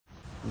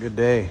Good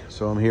day.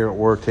 So I'm here at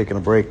work taking a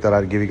break. Thought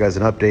I'd give you guys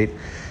an update.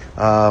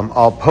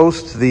 I'll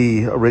post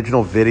the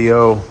original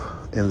video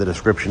in the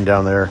description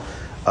down there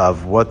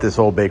of what this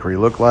old bakery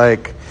looked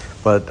like.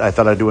 But I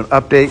thought I'd do an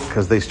update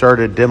because they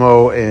started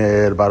demo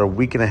about a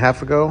week and a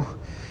half ago,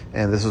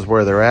 and this is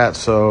where they're at.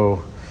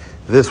 So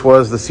this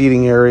was the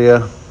seating area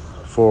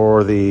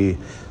for the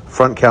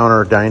front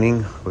counter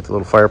dining with the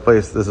little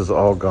fireplace. This is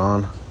all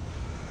gone.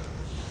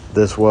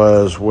 This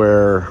was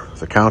where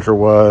the counter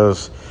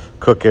was.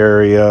 Cook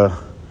area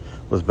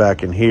was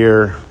back in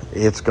here.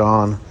 It's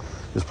gone.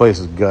 This place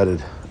is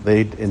gutted.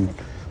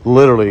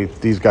 Literally,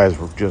 these guys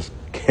were just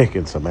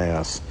kicking some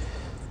ass.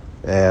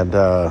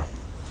 And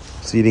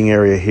seating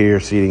area here,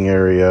 seating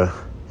area.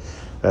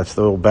 That's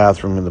the little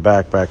bathroom in the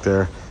back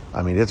there.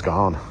 I mean, it's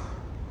gone.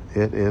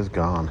 It is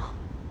gone.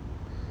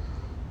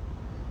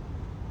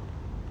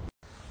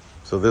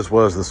 So this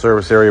was the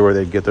service area where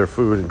they'd get their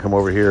food and come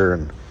over here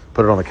and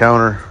put it on the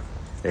counter.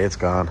 It's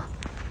gone.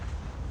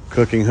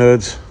 Cooking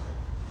hoods,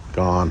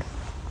 gone.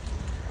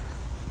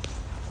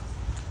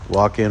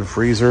 Walk-in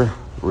freezer,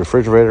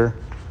 refrigerator,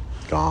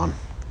 gone.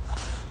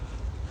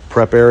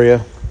 Prep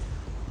area,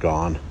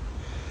 gone.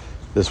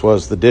 This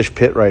was the dish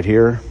pit right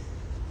here,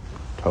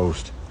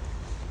 toast.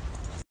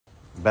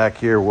 Back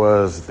here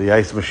was the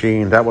ice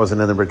machine. That wasn't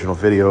in the original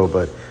video,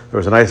 but there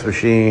was an ice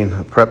machine,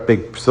 a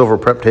big silver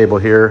prep table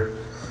here,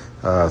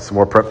 some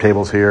more prep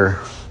tables here.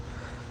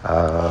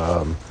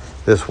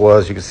 This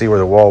was, you can see where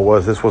the wall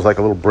was. This was like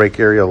a little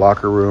break area,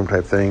 locker room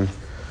type thing.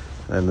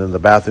 And then the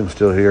bathroom's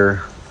still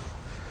here.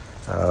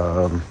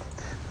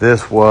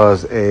 This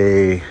was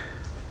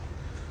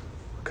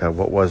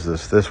what was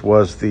this? This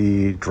was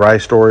the dry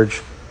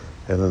storage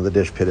and then the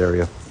dish pit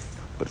area.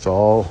 But it's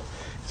all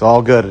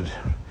gutted.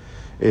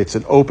 It's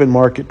an open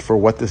market for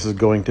what this is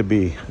going to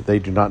be. They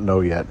do not know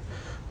yet.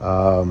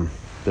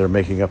 They're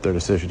making up their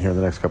decision here in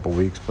the next couple of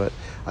weeks. But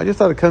I just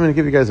thought I'd come in and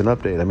give you guys an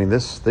update. I mean,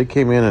 they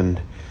came in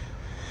and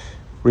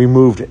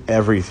removed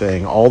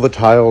everything, all the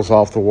tiles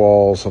off the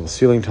walls, all the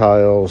ceiling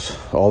tiles,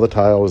 all the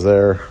tile was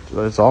there.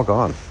 It's all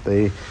gone.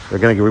 They're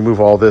going to remove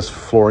all this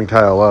flooring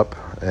tile up,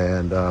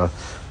 and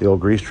the old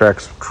grease trap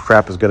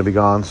is going to be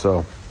gone.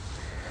 So,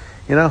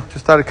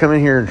 just thought I'd come in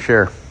here and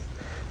share.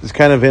 It's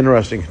kind of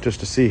interesting just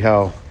to see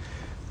how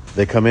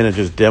they come in and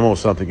just demo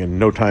something in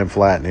no time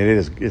flat,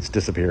 and it's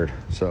disappeared.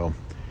 So,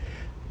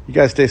 you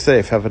guys stay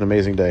safe. Have an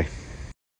amazing day.